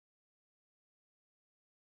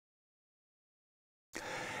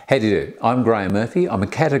How do you do? I'm Graham Murphy. I'm a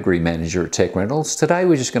category manager at TechRentals. Today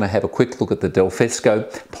we're just going to have a quick look at the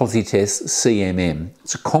Defelsko PosiTest CMM.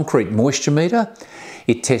 It's a concrete moisture meter.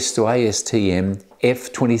 It tests to ASTM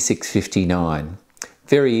F2659.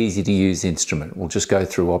 Very easy to use instrument. We'll just go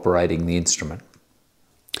through operating the instrument.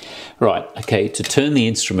 Right, okay, to turn the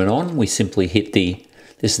instrument on, we simply hit this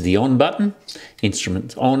is the on button.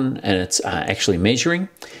 Instrument's on and it's actually measuring.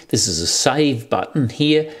 This is a save button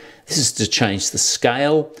here. This is to change the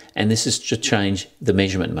scale, and this is to change the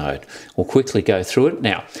measurement mode. We'll quickly go through it.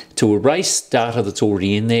 Now, to erase data that's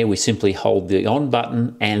already in there, we simply hold the on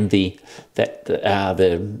button and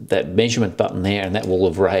that measurement button there, and that will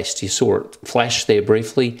have erased. You saw it flash there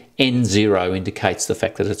briefly. N0 indicates the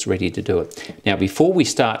fact that it's ready to do it. Now, before we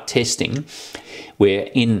start testing, we're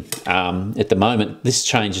in, at the moment, this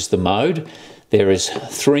changes the mode. There is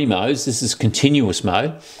 3 modes. This is continuous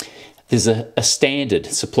mode. There's a standard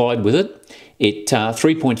supplied with it. It's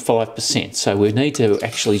 3.5%. So we need to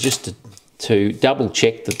actually just to double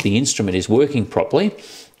check that the instrument is working properly.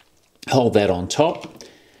 Hold that on top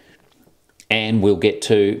and we'll get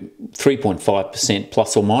to 3.5%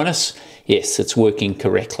 plus or minus. Yes, it's working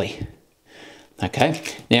correctly. Okay,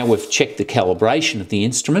 now we've checked the calibration of the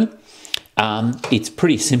instrument. It's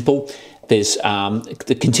pretty simple. There's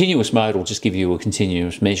the continuous mode will just give you a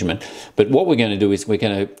continuous measurement. But what we're going to do is we're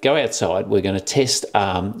going to go outside, we're going to test,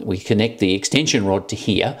 we connect the extension rod to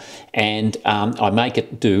here, and I make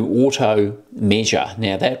it do auto measure.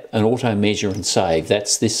 Now an auto measure and save,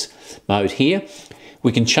 that's this mode here.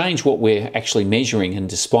 We can change what we're actually measuring and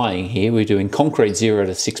displaying here. We're doing concrete 0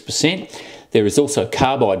 to 6%. There is also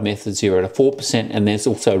carbide method 0 to 4%, and there's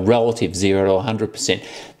also relative 0 to 100%.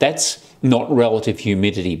 That's not relative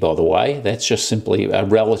humidity, by the way. That's just simply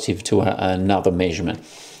relative to another measurement.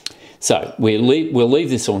 So we'll leave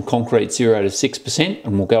this on concrete 0 to 6%,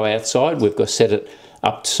 and we'll go outside. We've got to set it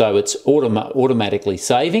up so it's automatically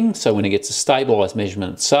saving. So when it gets a stabilized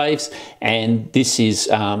measurement, it saves. And this is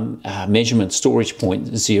measurement storage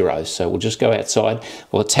point 0. So we'll just go outside.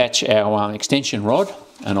 We'll attach our extension rod,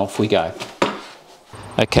 and off we go.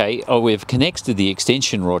 Okay, we've connected the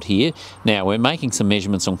extension rod here. Now we're making some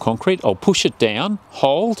measurements on concrete. I'll push it down,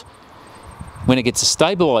 hold. When it gets a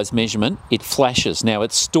stabilized measurement, it flashes. Now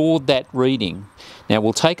it's stored that reading. Now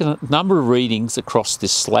we'll take a number of readings across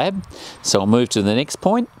this slab. So I'll move to the next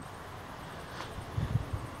point.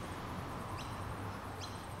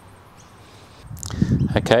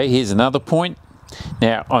 Okay, here's another point.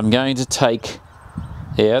 Now I'm going to take,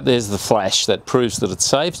 there's the flash that proves that it's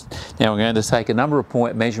saved. Now we're going to take a number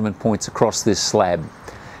of measurement points across this slab,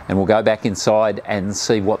 and we'll go back inside and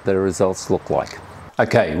see what the results look like.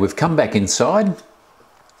 Okay, we've come back inside.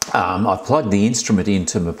 I've plugged the instrument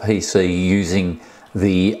into my PC using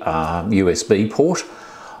the USB port.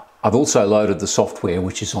 I've also loaded the software,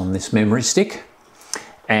 which is on this memory stick.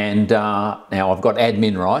 And now I've got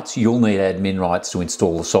admin rights. You'll need admin rights to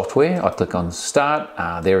install the software. I click on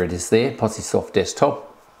Start. There it is there, PosiSoft Desktop.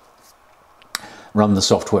 Run the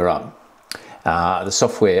software up. The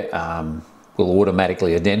software will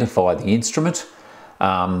automatically identify the instrument.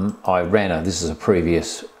 This is a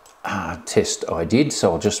previous test I did,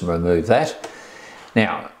 so I'll just remove that.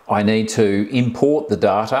 Now I need to import the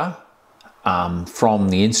data from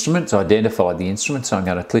the instrument to identify the instrument, so I'm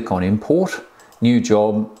going to click on Import. New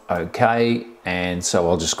job, okay, and so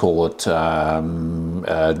I'll just call it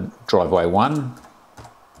driveway 1.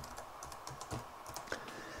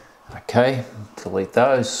 Okay, delete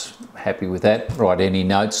those, happy with that. Write any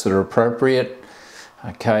notes that are appropriate,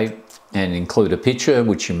 okay, and include a picture,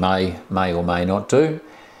 which you may or may not do.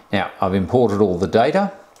 Now, I've imported all the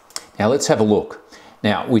data. Now let's have a look.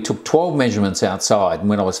 Now, we took 12 measurements outside, and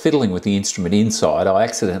when I was fiddling with the instrument inside, I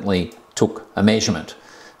accidentally took a measurement.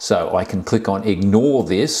 So I can click on ignore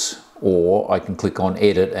this, or I can click on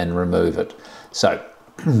edit and remove it. So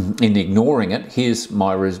in ignoring it, here's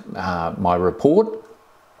my report.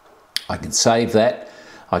 I can save that.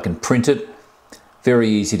 I can print it. Very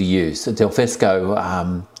easy to use. The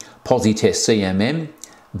Defelsko PosiTest CMM.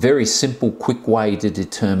 Very simple, quick way to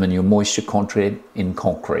determine your moisture content in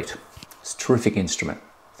concrete. It's a terrific instrument.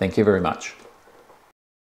 Thank you very much.